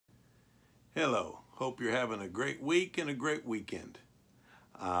Hello. Hope you're having a great week and a great weekend.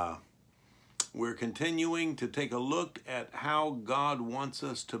 We're continuing to take a look at how God wants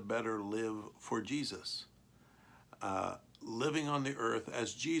us to better live for Jesus. Living on the earth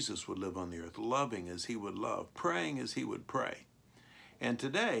as Jesus would live on the earth, loving as he would love, praying as he would pray. And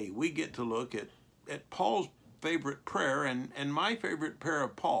today we get to look at Paul's favorite prayer and my favorite prayer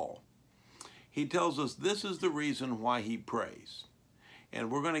of Paul. He tells us this is the reason why he prays. And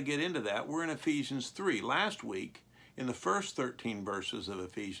we're going to get into that. We're in Ephesians 3. Last week, in the first 13 verses of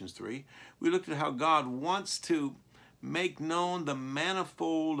Ephesians 3, we looked at how God wants to make known the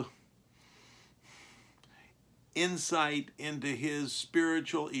manifold insight into his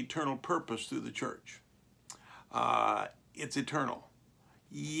spiritual eternal purpose through the church. It's eternal.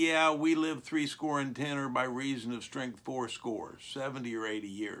 Yeah, we live 70 or by reason of strength 70 or 80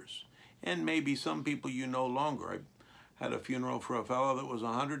 years. And maybe some people you know longer. I had a funeral for a fellow that was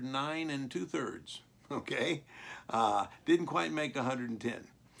 109 2/3. Okay? Didn't quite make 110.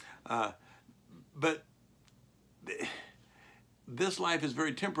 But this life is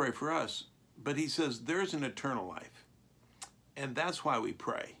very temporary for us. But he says there's an eternal life. And that's why we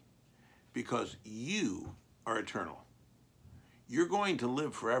pray. Because you are eternal. You're going to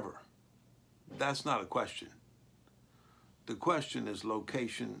live forever. That's not a question. The question is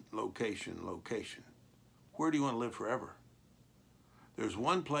location, location, location. Where do you want to live forever? There's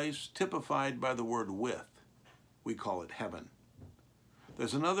one place typified by the word with. We call it heaven.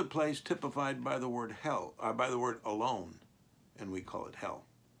 There's another place typified by the word alone, and we call it hell.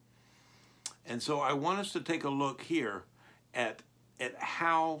 And so I want us to take a look here at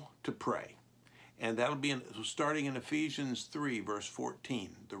how to pray. And that'll be starting in Ephesians 3, verse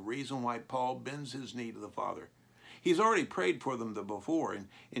 14. The reason why Paul bends his knee to the Father. He's already prayed for them before.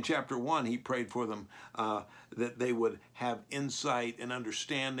 In chapter 1, he prayed for them that they would have insight and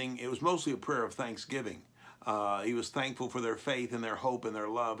understanding. It was mostly a prayer of thanksgiving. He was thankful for their faith and their hope and their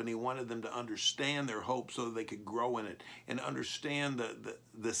love, and he wanted them to understand their hope so that they could grow in it and understand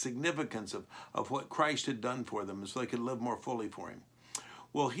the significance of what Christ had done for them so they could live more fully for him.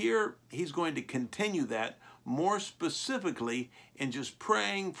 Well, here he's going to continue that more specifically in just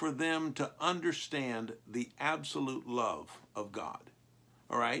praying for them to understand the absolute love of God.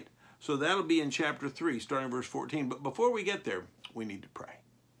 All right? So that'll be in chapter 3, starting verse 14. But before we get there, we need to pray.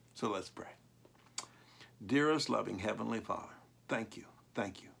 So let's pray. Dearest, loving Heavenly Father, thank you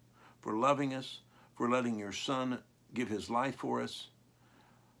for loving us, for letting your Son give his life for us.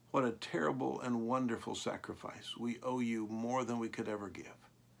 What a terrible and wonderful sacrifice. We owe you more than we could ever give.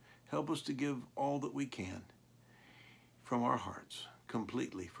 Help us to give all that we can from our hearts,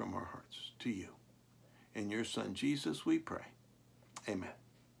 completely from our hearts, to you. In your Son, Jesus, we pray. Amen.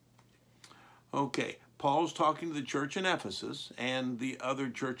 Okay, Paul's talking to the church in Ephesus and the other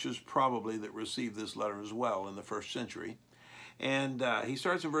churches probably that received this letter as well in the first century. And he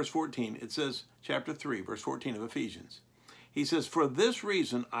starts in verse 14. It says, chapter 3, verse 14 of Ephesians. He says, "For this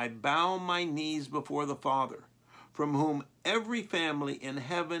reason I bow my knees before the Father, from whom every family in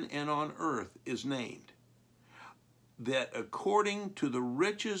heaven and on earth is named, that according to the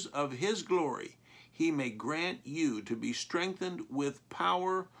riches of his glory he may grant you to be strengthened with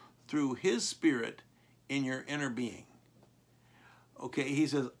power through his Spirit in your inner being." Okay, he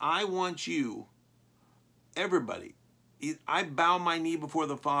says, I want you, everybody, I bow my knee before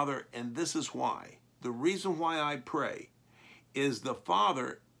the Father, and this is why. The reason why I pray is the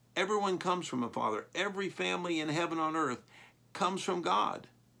Father, everyone comes from a Father. Every family in heaven on earth comes from God.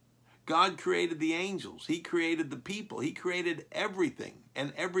 God created the angels. He created the people. He created everything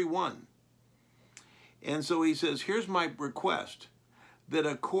and everyone. And so he says, here's my request, that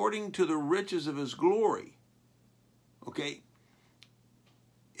according to the riches of his glory, okay,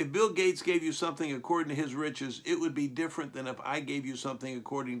 if Bill Gates gave you something according to his riches, it would be different than if I gave you something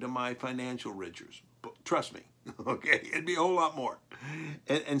according to my financial riches. Trust me, okay? It'd be a whole lot more.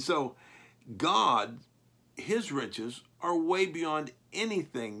 And so God, his riches are way beyond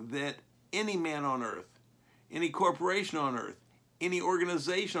anything that any man on earth, any corporation on earth, any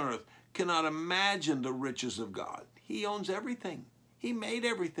organization on earth cannot imagine the riches of God. He owns everything. He made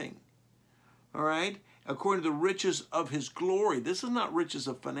everything. All right? According to the riches of his glory. This is not riches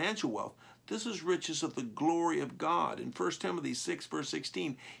of financial wealth. This is riches of the glory of God. In 1 Timothy 6, verse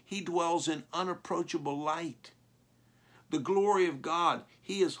 16, he dwells in unapproachable light. The glory of God.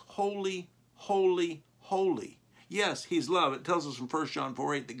 He is holy, holy, holy. Yes, he's love. It tells us in 1 John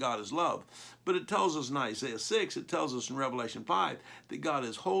 4:8 that God is love. But it tells us in Isaiah 6, it tells us in Revelation 5 that God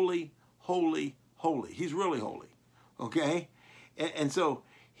is holy, holy, holy. He's really holy. Okay? And so,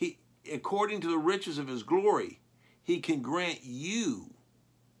 he, according to the riches of his glory, he can grant you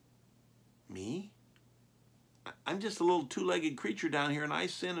I'm just a little two-legged creature down here, and I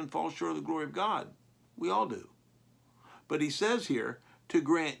sin and fall short of the glory of God. We all do. But he says here, to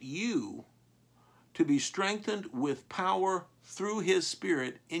grant you to be strengthened with power through his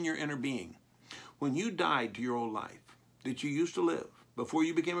Spirit in your inner being. When you died to your old life that you used to live before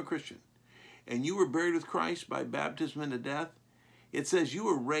you became a Christian, and you were buried with Christ by baptism into death, it says you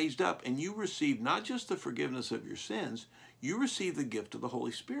were raised up and you received not just the forgiveness of your sins, you received the gift of the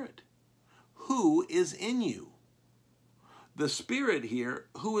Holy Spirit, who is in you. The Spirit here,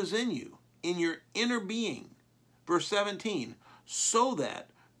 who is in you, in your inner being. Verse 17, so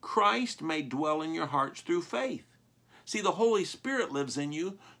that Christ may dwell in your hearts through faith. See, the Holy Spirit lives in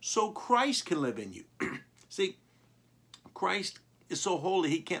you, so Christ can live in you. See, Christ is so holy,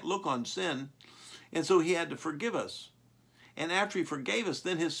 he can't look on sin, and so he had to forgive us. And after he forgave us,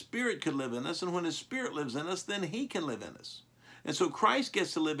 then his Spirit could live in us, and when his Spirit lives in us, then he can live in us. And so Christ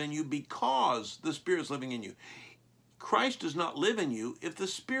gets to live in you because the Spirit's living in you. Christ does not live in you if the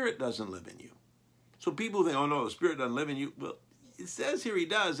Spirit doesn't live in you. So people think, oh no, the Spirit doesn't live in you. Well, it says here he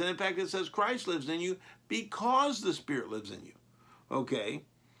does, and in fact it says Christ lives in you because the Spirit lives in you. Okay?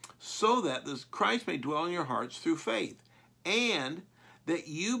 So that this Christ may dwell in your hearts through faith, and that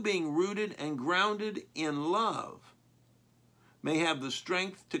you being rooted and grounded in love may have the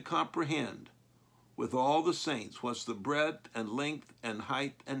strength to comprehend with all the saints what's the breadth and length and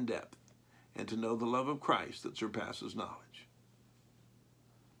height and depth, and to know the love of Christ that surpasses knowledge.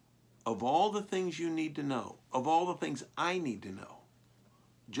 Of all the things you need to know, of all the things I need to know,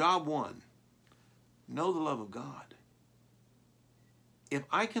 job one, know the love of God. If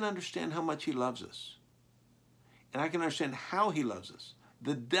I can understand how much he loves us, and I can understand how he loves us,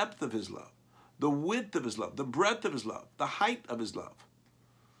 the depth of his love, the width of his love, the breadth of his love, the height of his love,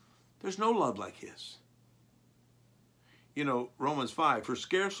 there's no love like his. You know, Romans 5, for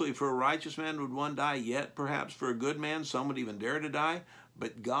scarcely for a righteous man would one die, yet perhaps for a good man some would even dare to die.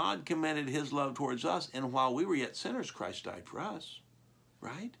 But God commended his love towards us, and while we were yet sinners, Christ died for us.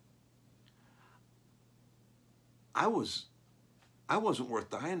 Right? I wasn't worth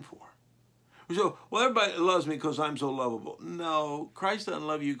dying for. So, well, everybody loves me because I'm so lovable. No, Christ doesn't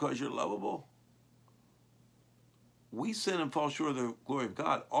love you because you're lovable. We sin and fall short of the glory of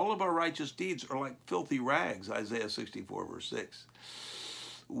God. All of our righteous deeds are like filthy rags, Isaiah 64, verse 6.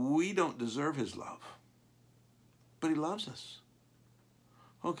 We don't deserve his love, but he loves us.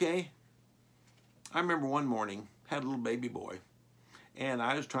 Okay, I remember one morning, had a little baby boy, and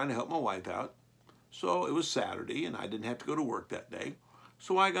I was trying to help my wife out. So it was Saturday, and I didn't have to go to work that day.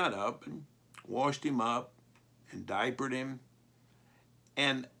 So I got up and washed him up and diapered him.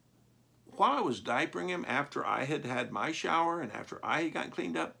 And while I was diapering him, after I had had my shower and after I had gotten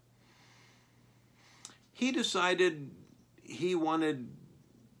cleaned up, he decided he wanted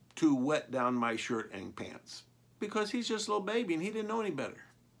to wet down my shirt and pants because he's just a little baby and he didn't know any better.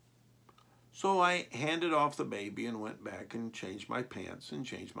 So I handed off the baby and went back and changed my pants and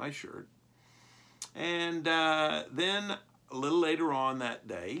changed my shirt. And then a little later on that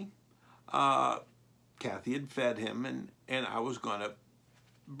day, Kathy had fed him, and I was going to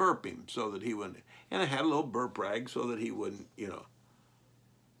burp him so that he wouldn't. And I had a little burp rag so that he wouldn't, you know.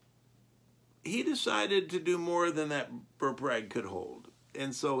 He decided to do more than that burp rag could hold.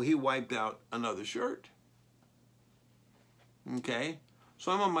 And so he wiped out another shirt. Okay?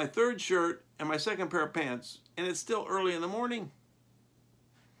 So I'm on my third shirt and my second pair of pants, and it's still early in the morning.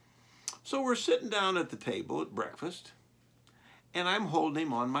 So we're sitting down at the table at breakfast, and I'm holding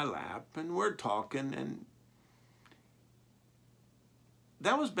him on my lap, and we're talking, and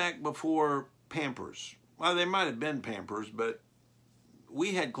that was back before Pampers. Well, there might have been Pampers, but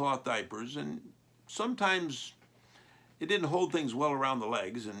we had cloth diapers, and sometimes it didn't hold things well around the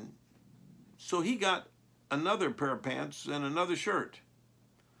legs, and so he got another pair of pants and another shirt.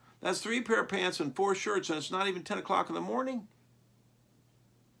 That's 3 pair of pants and 4 shirts, and it's not even 10 o'clock in the morning.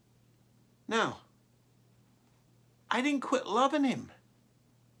 Now, I didn't quit loving him.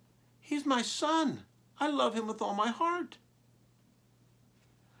 He's my son. I love him with all my heart.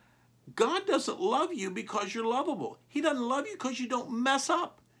 God doesn't love you because you're lovable. He doesn't love you because you don't mess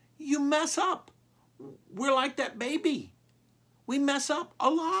up. You mess up. We're like that baby. We mess up a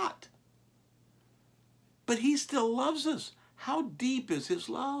lot. But he still loves us. How deep is his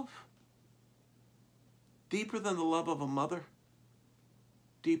love? Deeper than the love of a mother?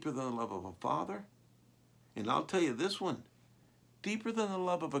 Deeper than the love of a father? And I'll tell you this one, deeper than the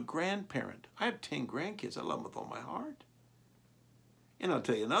love of a grandparent. I have 10 grandkids. I love them with all my heart. And I'll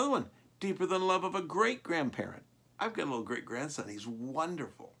tell you another one, deeper than the love of a great-grandparent. I've got a little great-grandson. He's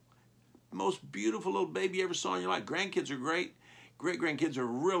wonderful. Most beautiful little baby you ever saw in your life. Grandkids are great. great-grandkids are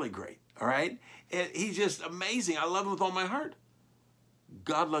really great, all right? And he's just amazing. I love him with all my heart.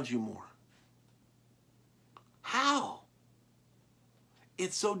 God loves you more. How?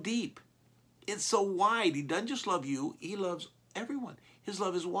 It's so deep. It's so wide. He doesn't just love you. He loves everyone. His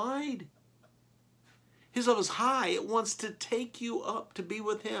love is wide. His love is high. It wants to take you up to be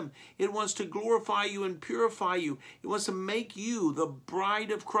with him. It wants to glorify you and purify you. It wants to make you the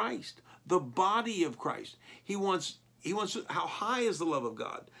bride of Christ, the body of Christ. He wants, how high is the love of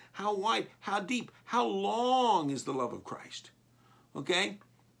God? How wide? How deep? How long is the love of Christ? Okay?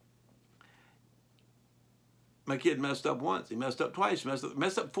 My kid messed up once. He messed up twice.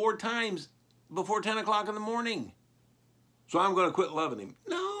 Messed up 4 times before 10 o'clock in the morning. So I'm going to quit loving him.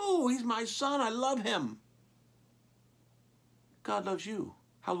 No, he's my son. I love him. God loves you.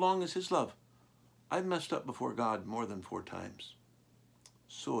 How long is his love? I've messed up before God more than 4 times.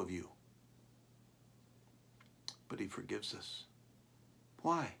 So have you. But he forgives us.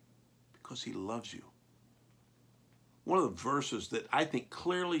 Why? Because he loves you. One of the verses that I think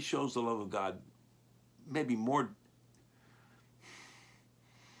clearly shows the love of God, maybe more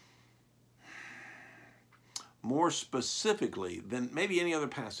specifically than maybe any other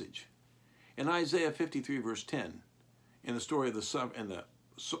passage. In Isaiah 53, verse 10, in the story of the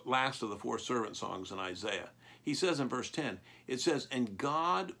last of the 4 servant songs in Isaiah, he says in verse 10, it says, and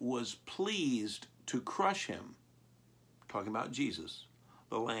God was pleased to crush him, talking about Jesus,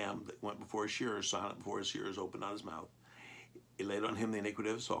 the lamb that went before his shearers, silent before his shearers, opened not his mouth. He laid on him the iniquity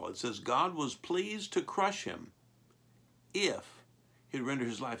of us all. It says, God was pleased to crush him if he'd render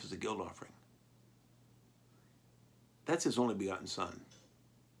his life as a guilt offering. That's his only begotten son.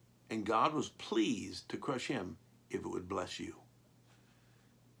 And God was pleased to crush him if it would bless you.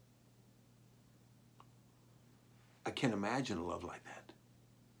 I can't imagine a love like that.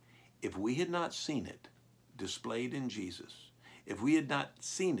 If we had not seen it displayed in Jesus, if we had not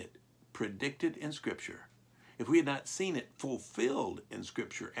seen it predicted in Scripture, if we had not seen it fulfilled in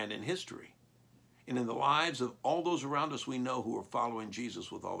Scripture and in history, and in the lives of all those around us we know who are following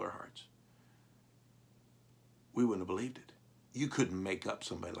Jesus with all their hearts, we wouldn't have believed it. You couldn't make up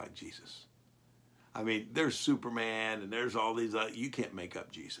somebody like Jesus. I mean, there's Superman and there's all these, you can't make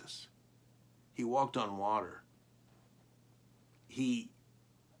up Jesus. He walked on water. He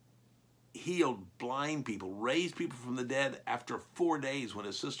healed blind people, raised people from the dead after 4 days when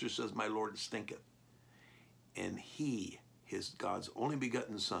his sister says, my Lord stinketh. And he, God's only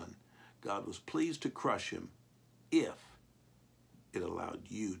begotten son, God was pleased to crush him if it allowed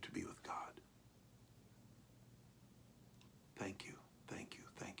you to be with God. Thank you, thank you,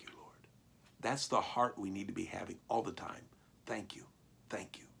 thank you, Lord. That's the heart we need to be having all the time. Thank you,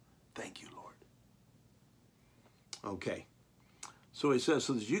 thank you, thank you, Lord. Okay, so he says,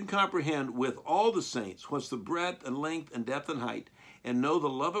 so that you can comprehend with all the saints what's the breadth and length and depth and height, and know the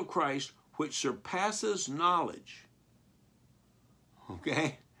love of Christ, which surpasses knowledge.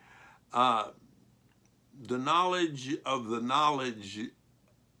 Okay? The knowledge of the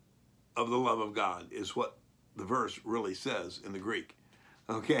love of God is what the verse really says in the Greek.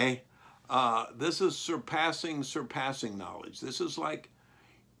 Okay? This is surpassing knowledge. This is like,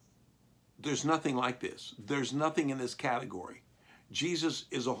 there's nothing like this. There's nothing in this category. Jesus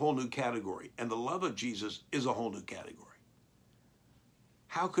is a whole new category, and the love of Jesus is a whole new category.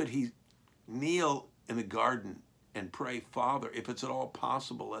 How could he kneel in the garden and pray, Father, if it's at all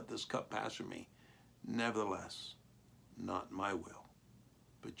possible, let this cup pass from me. Nevertheless, not my will,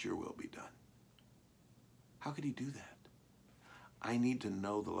 but your will be done. How could he do that? I need to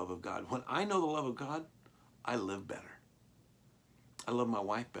know the love of God. When I know the love of God, I live better. I love my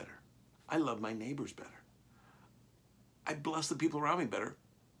wife better. I love my neighbors better. I bless the people around me better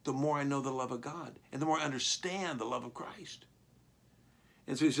the more I know the love of God and the more I understand the love of Christ.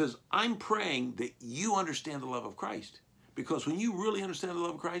 And so he says, I'm praying that you understand the love of Christ, because when you really understand the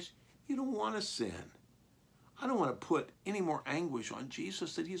love of Christ, you don't want to sin. I don't want to put any more anguish on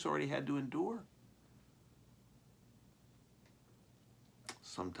Jesus that he's already had to endure.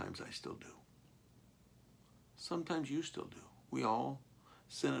 Sometimes I still do. Sometimes you still do. We all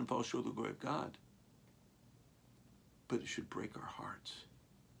sin and fall short of the glory of God. But it should break our hearts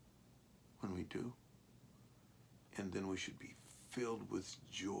when we do. And then we should be filled with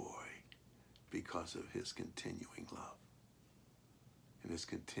joy because of his continuing love and his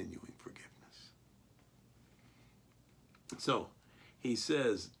continuing forgiveness. So he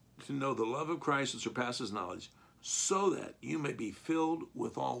says to know the love of Christ that surpasses knowledge, so that you may be filled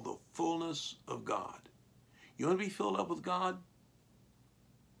with all the fullness of God. You want to be filled up with God?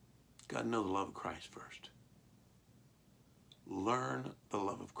 Got to know the love of Christ first. Learn the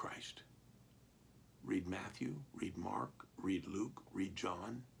love of Christ. Read Matthew, read Mark, Read Luke, read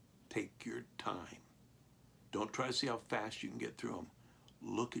John. Take your time. Don't try to see how fast you can get through them.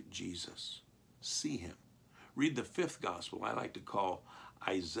 Look at Jesus. See him. Read the fifth gospel. I like to call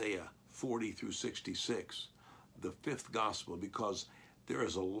Isaiah 40 through 66 the fifth gospel, because there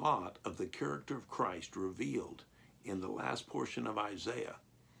is a lot of the character of Christ revealed in the last portion of Isaiah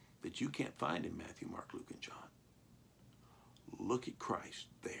that you can't find in Matthew, Mark, Luke, and John. Look at Christ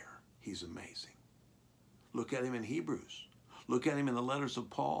there. He's amazing. Look at him in Hebrews. Look at him in the letters of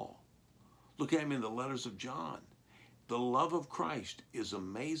Paul. Look at him in the letters of John. The love of Christ is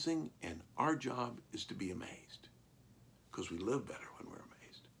amazing, and our job is to be amazed, because we live better when we're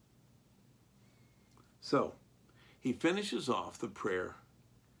amazed. So, he finishes off the prayer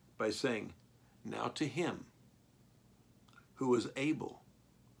by saying, now to him who is able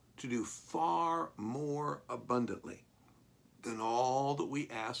to do far more abundantly than all that we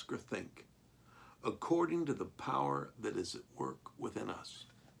ask or think, according to the power that is at work within us.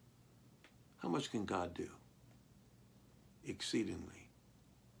 How much can God do? Exceedingly,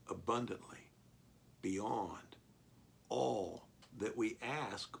 abundantly, beyond all that we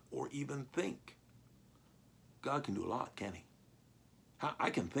ask or even think. God can do a lot, can he?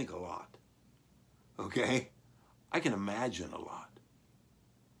 I can think a lot, okay? I can imagine a lot.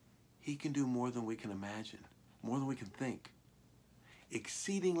 He can do more than we can imagine, more than we can think.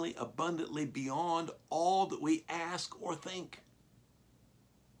 Exceedingly abundantly beyond all that we ask or think.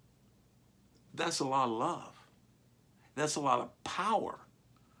 That's a lot of love. That's a lot of power.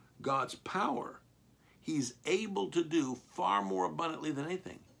 God's power. He's able to do far more abundantly than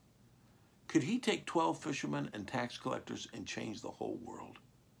anything. Could he take 12 fishermen and tax collectors and change the whole world?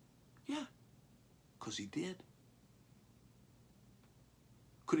 Yeah, because he did.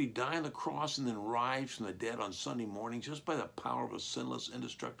 Could he die on the cross and then rise from the dead on Sunday morning just by the power of a sinless,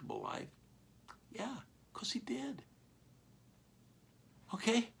 indestructible life? Yeah, because he did.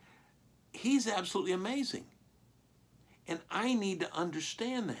 Okay? He's absolutely amazing. And I need to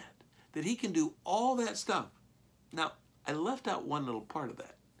understand that he can do all that stuff. Now, I left out one little part of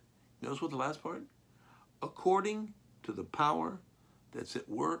that. Notice what the last part? According to the power that's at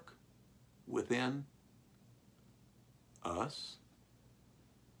work within us.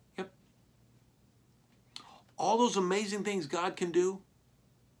 Yep. All those amazing things God can do,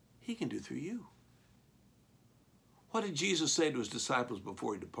 he can do through you. What did Jesus say to his disciples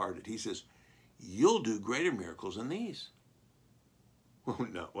before he departed? He says, you'll do greater miracles than these. Oh,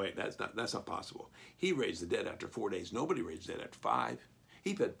 no, wait, that's not possible. He raised the dead after 4 days. Nobody raised the dead after 5.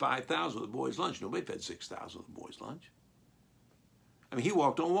 He fed 5,000 with the boys' lunch. Nobody fed 6,000 with the boys' lunch. I mean, he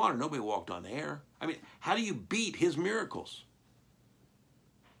walked on water. Nobody walked on air. I mean, how do you beat his miracles?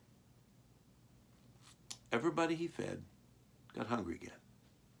 Everybody he fed got hungry again.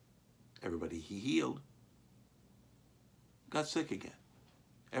 Everybody he healed got sick again.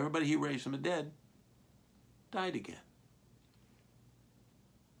 Everybody he raised from the dead died again.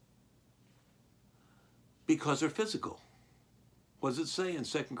 Because they're physical. What does it say in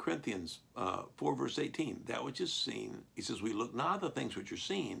 2 Corinthians 4, verse 18? That which is seen, he says, we look not at the things which are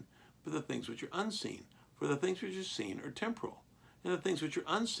seen, but the things which are unseen. For the things which are seen are temporal, and the things which are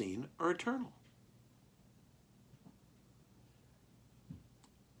unseen are eternal.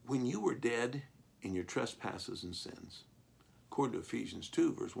 When you were dead in your trespasses and sins, according to Ephesians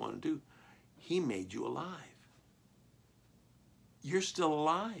 2, verse 1 and 2, he made you alive. You're still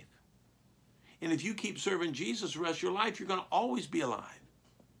alive. And if you keep serving Jesus the rest of your life, you're going to always be alive.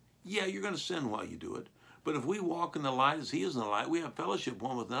 Yeah, you're going to sin while you do it. But if we walk in the light as he is in the light, we have fellowship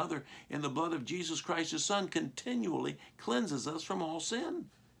one with another, and the blood of Jesus Christ, his Son, continually cleanses us from all sin.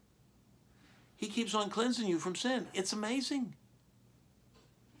 He keeps on cleansing you from sin. It's amazing.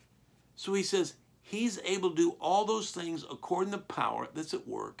 So he says, he's able to do all those things according to the power that's at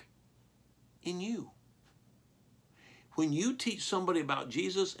work in you. When you teach somebody about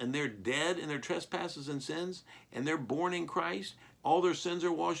Jesus and they're dead in their trespasses and sins and they're born in Christ, all their sins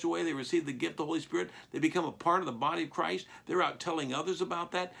are washed away, they receive the gift of the Holy Spirit, they become a part of the body of Christ, they're out telling others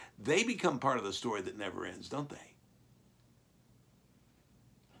about that, they become part of the story that never ends, don't they?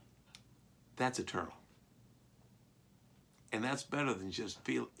 That's eternal. And that's better than just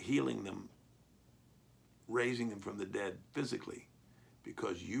healing them, raising them from the dead physically,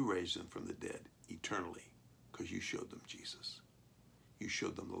 because you raised them from the dead eternally. Because you showed them Jesus. You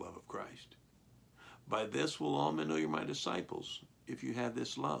showed them the love of Christ. By this will all men know you're my disciples, if you have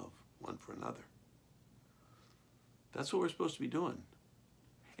this love one for another. That's what we're supposed to be doing.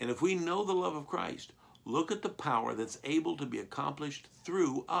 And if we know the love of Christ, look at the power that's able to be accomplished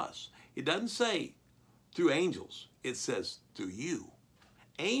through us. It doesn't say through angels. It says through you.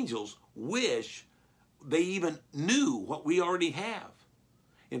 Angels wish they even knew what we already have.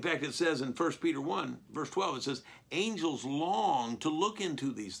 In fact, it says in 1 Peter 1, verse 12, it says, angels long to look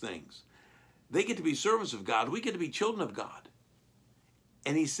into these things. They get to be servants of God. We get to be children of God.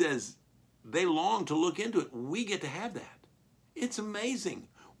 And he says, they long to look into it. We get to have that. It's amazing.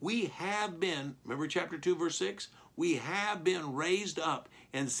 We have been, remember chapter 2, verse 6? We have been raised up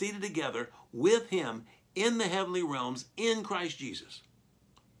and seated together with him in the heavenly realms in Christ Jesus.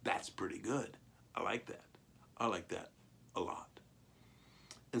 That's pretty good. I like that. I like that a lot.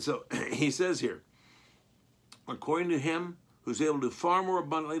 And so he says here, according to him who's able to do far more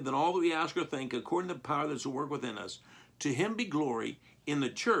abundantly than all that we ask or think, according to the power that's at work within us, to him be glory in the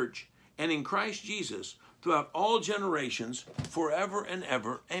church and in Christ Jesus throughout all generations, forever and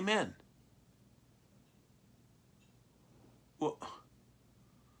ever. Amen. Well,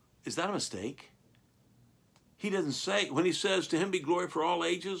 is that a mistake? He doesn't say, when he says to him be glory for all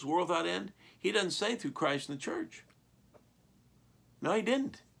ages, world without end, he doesn't say through Christ and the church. No, he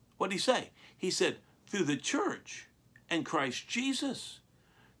didn't. What did he say? He said, through the church and Christ Jesus,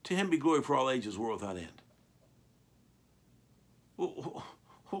 to him be glory for all ages, world without end. Well,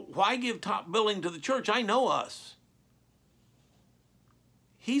 why give top billing to the church? I know us.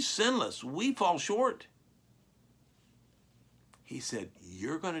 He's sinless. We fall short. He said,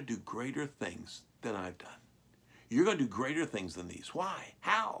 you're going to do greater things than I've done. You're going to do greater things than these. Why?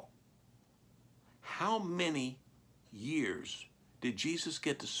 How? How many years did Jesus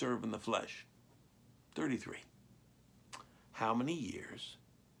get to serve in the flesh? 33. How many years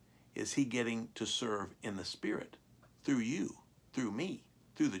is he getting to serve in the Spirit? Through you, through me,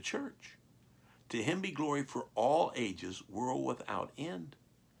 through the church. To him be glory for all ages, world without end.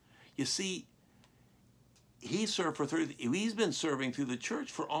 You see, he served for 30. He's been serving through the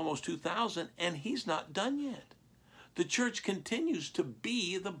church for almost 2,000, and he's not done yet. The church continues to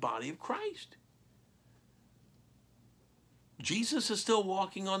be the body of Christ. Jesus is still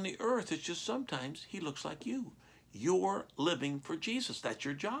walking on the earth. It's just sometimes he looks like you. You're living for Jesus. That's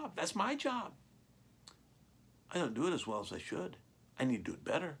your job. That's my job. I don't do it as well as I should. I need to do it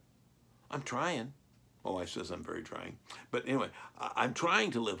better. I'm trying. Oh, I says I'm very trying. But anyway, I'm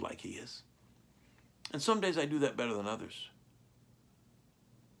trying to live like he is. And some days I do that better than others.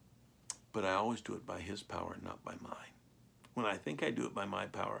 But I always do it by his power, not by mine. When I think I do it by my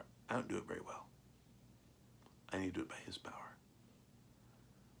power, I don't do it very well. I need to do it by his power.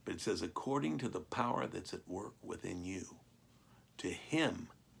 But it says, according to the power that's at work within you, to him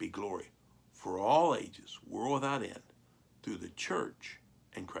be glory for all ages, world without end, through the church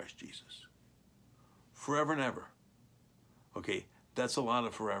and Christ Jesus. Forever and ever. Okay, that's a lot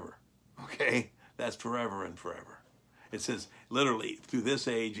of forever. Okay, that's forever and forever. It says literally through this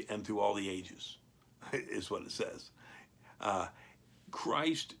age and through all the ages is what it says.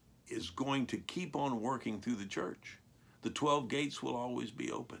 Christ is going to keep on working through the church. The 12 gates will always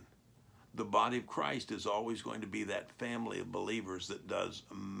be open. The body of Christ is always going to be that family of believers that does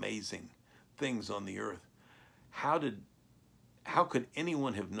amazing things on the earth. How could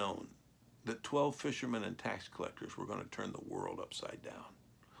anyone have known that 12 fishermen and tax collectors were going to turn the world upside down?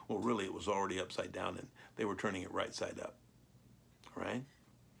 Well, really, it was already upside down, and they were turning it right side up, right?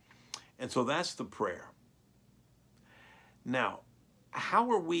 And so that's the prayer. Now,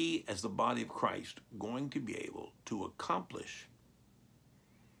 how are we as the body of Christ going to be able to accomplish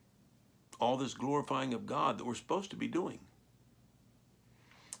all this glorifying of God that we're supposed to be doing?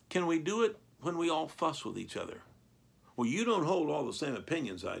 Can we do it when we all fuss with each other? Well, you don't hold all the same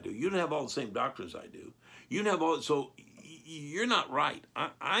opinions I do. You don't have all the same doctrines I do. You don't have all, so you're not right.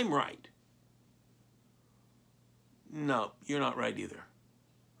 I'm right. No, you're not right either.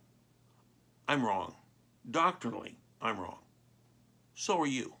 I'm wrong. Doctrinally, I'm wrong. So are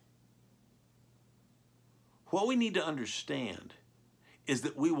you. What we need to understand is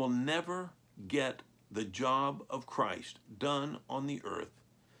that we will never get the job of Christ done on the earth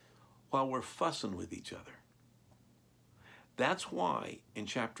while we're fussing with each other. That's why in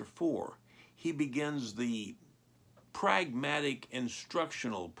chapter 4, he begins the pragmatic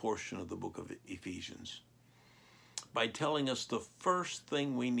instructional portion of the book of Ephesians by telling us the first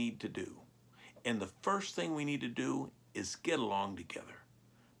thing we need to do. And the first thing we need to do is get along together.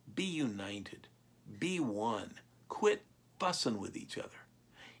 Be united. Be one. Quit fussing with each other.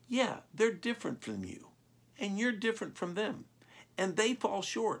 Yeah, they're different from you, and you're different from them, and they fall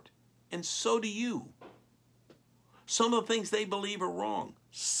short, and so do you. Some of the things they believe are wrong.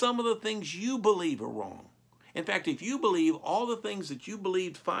 Some of the things you believe are wrong. In fact, if you believe all the things that you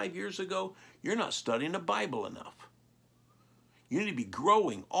believed 5 years ago, you're not studying the Bible enough. You need to be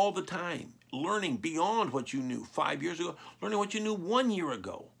growing all the time, learning beyond what you knew 5 years ago, learning what you knew 1 year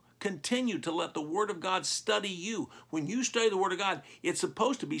ago. Continue to let the Word of God study you. When you study the Word of God, it's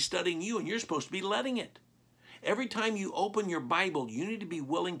supposed to be studying you, and you're supposed to be letting it. Every time you open your Bible, you need to be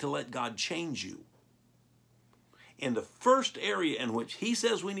willing to let God change you. And the first area in which he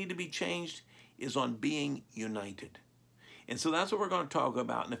says we need to be changed is on being united. And so that's what we're going to talk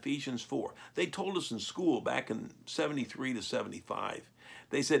about in Ephesians 4. They told us in school back in 73 to 75.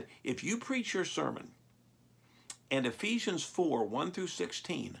 They said, if you preach your sermon and Ephesians 4, 1 through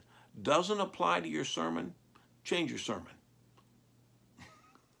 16 doesn't apply to your sermon, change your sermon.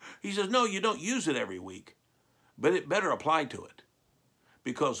 He says, no, you don't use it every week, but it better apply to it.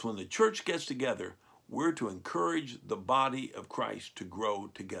 Because when the church gets together, we're to encourage the body of Christ to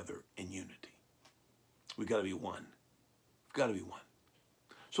grow together in unity. We've got to be one. We've got to be one.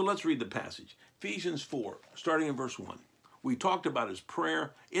 So let's read the passage. Ephesians 4, starting in verse 1. We talked about his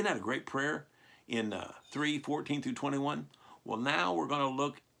prayer. Isn't that a great prayer? In 3, 14 through 21. Well, now we're going to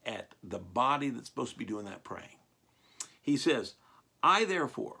look at the body that's supposed to be doing that praying. He says, I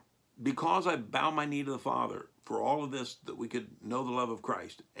therefore, because I bow my knee to the Father for all of this, that we could know the love of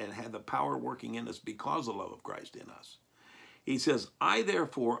Christ and have the power working in us because of the love of Christ in us. He says, I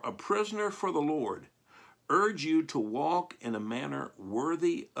therefore, a prisoner for the Lord, urge you to walk in a manner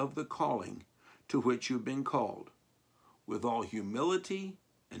worthy of the calling to which you've been called, with all humility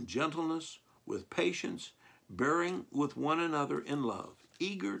and gentleness, with patience, bearing with one another in love,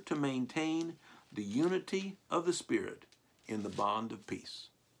 eager to maintain the unity of the Spirit in the bond of peace.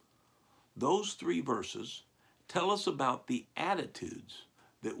 Those 3 verses tell us about the attitudes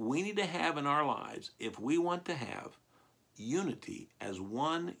that we need to have in our lives if we want to have unity as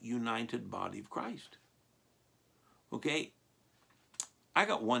one united body of Christ. Okay? I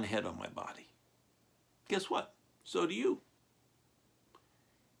got one head on my body. Guess what? So do you.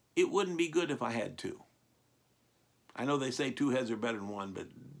 It wouldn't be good if I had 2. I know they say 2 heads are better than 1, but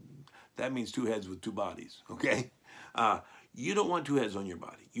that means 2 heads with 2 bodies, okay? You don't want 2 heads on your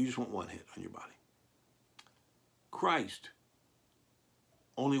body. You just want 1 head on your body. Christ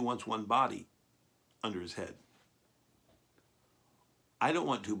only wants 1 body under his head. I don't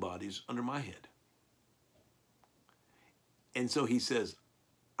want 2 bodies under my head. And so he says,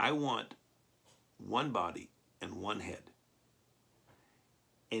 I want 1 body and 1 head.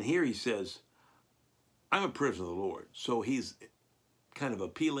 And here he says, I'm a prisoner of the Lord. So he's kind of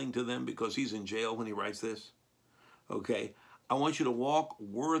appealing to them because he's in jail when he writes this. Okay, I want you to walk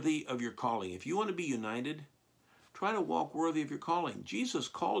worthy of your calling. If you want to be united, try to walk worthy of your calling. Jesus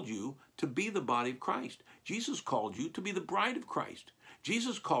called you to be the body of Christ. Jesus called you to be the bride of Christ.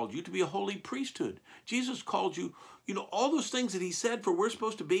 Jesus called you to be a holy priesthood. Jesus called you, all those things that he said for we're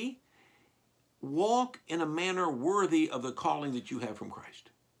supposed to be. Walk in a manner worthy of the calling that you have from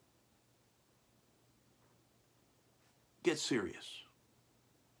Christ. Get serious.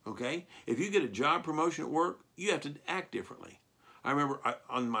 Okay? If you get a job promotion at work, you have to act differently. I remember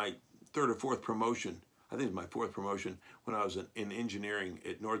on my 3rd or 4th promotion, I think it was my 4th promotion, when I was in engineering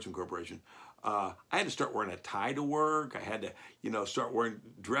at Nordson Corporation, I had to start wearing a tie to work. I had to, start wearing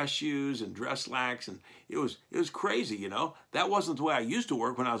dress shoes and dress slacks, and it was crazy, That wasn't the way I used to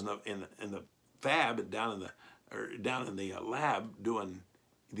work when I was in the fab and down in the lab doing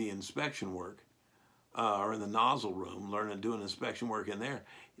the inspection work. Or in the nozzle room, doing inspection work in there.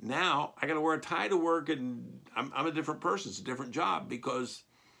 Now, I got to wear a tie to work, and I'm a different person. It's a different job because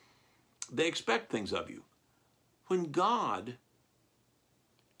they expect things of you. When God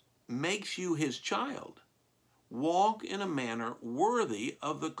makes you his child, walk in a manner worthy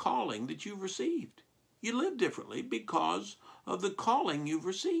of the calling that you've received. You live differently because of the calling you've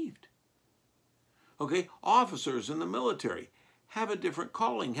received. Okay, officers in the military have a different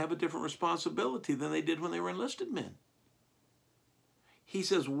calling, have a different responsibility than they did when they were enlisted men. He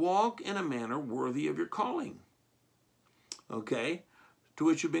says, walk in a manner worthy of your calling, okay, to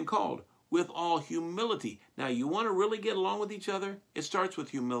which you've been called, with all humility. Now, you want to really get along with each other? It starts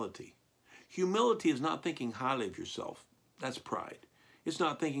with humility. Humility is not thinking highly of yourself. That's pride. It's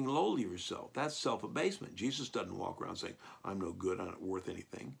not thinking lowly of yourself. That's self-abasement. Jesus doesn't walk around saying, I'm no good, I'm not worth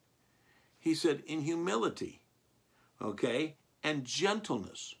anything. He said, in humility, okay, and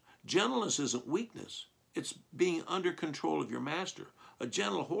gentleness. Gentleness isn't weakness. It's being under control of your master. A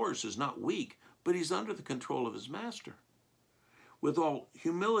gentle horse is not weak, but he's under the control of his master. With all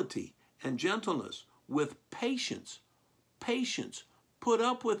humility and gentleness, with patience. Patience. Put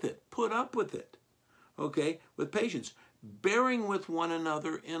up with it. Put up with it. Okay? With patience. Bearing with one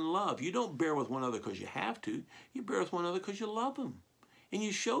another in love. You don't bear with one another because you have to. You bear with one another because you love them. And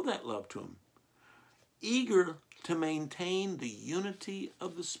you show that love to them. Eager to maintain the unity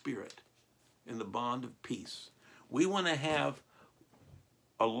of the Spirit in the bond of peace. We want to have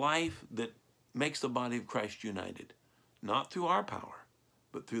a life that makes the body of Christ united, not through our power,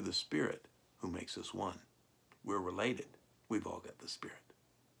 but through the Spirit who makes us one. We're related. We've all got the Spirit.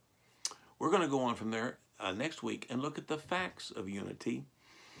 We're going to go on from there next week and look at the facts of unity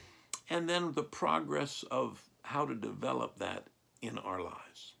and then the progress of how to develop that in our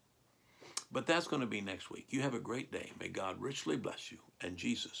lives. But that's going to be next week. You have a great day. May God richly bless you and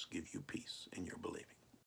Jesus give you peace in your believing.